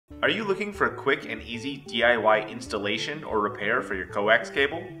Are you looking for a quick and easy DIY installation or repair for your coax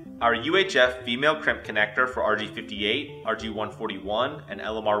cable? Our UHF Female Crimp connector for RG58, RG141, and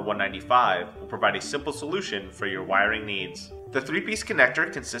LMR-195 will provide a simple solution for your wiring needs. The 3-piece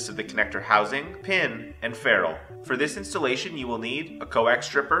connector consists of the connector housing, pin, and ferrule. For this installation you will need a coax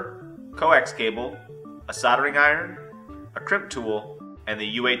stripper, coax cable, a soldering iron, a crimp tool, and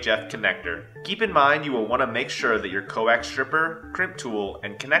the UHF connector. Keep in mind you will want to make sure that your coax stripper, crimp tool,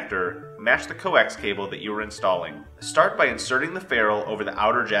 and connector match the coax cable that you are installing. Start by inserting the ferrule over the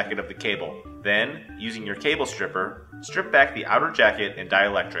outer jacket of the cable. Then, using your cable stripper, strip back the outer jacket and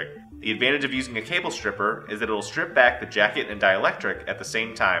dielectric. The advantage of using a cable stripper is that it will strip back the jacket and dielectric at the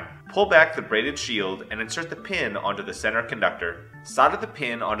same time. Pull back the braided shield and insert the pin onto the center conductor. Solder the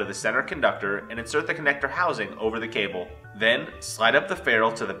pin onto the center conductor and insert the connector housing over the cable. Then, slide up the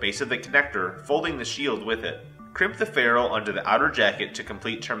ferrule to the base of the connector, folding the shield with it. Crimp the ferrule onto the outer jacket to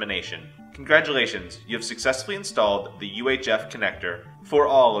complete termination. Congratulations, you have successfully installed the UHF connector. For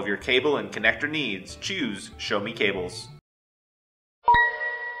all of your cable and connector needs, choose Show Me Cables.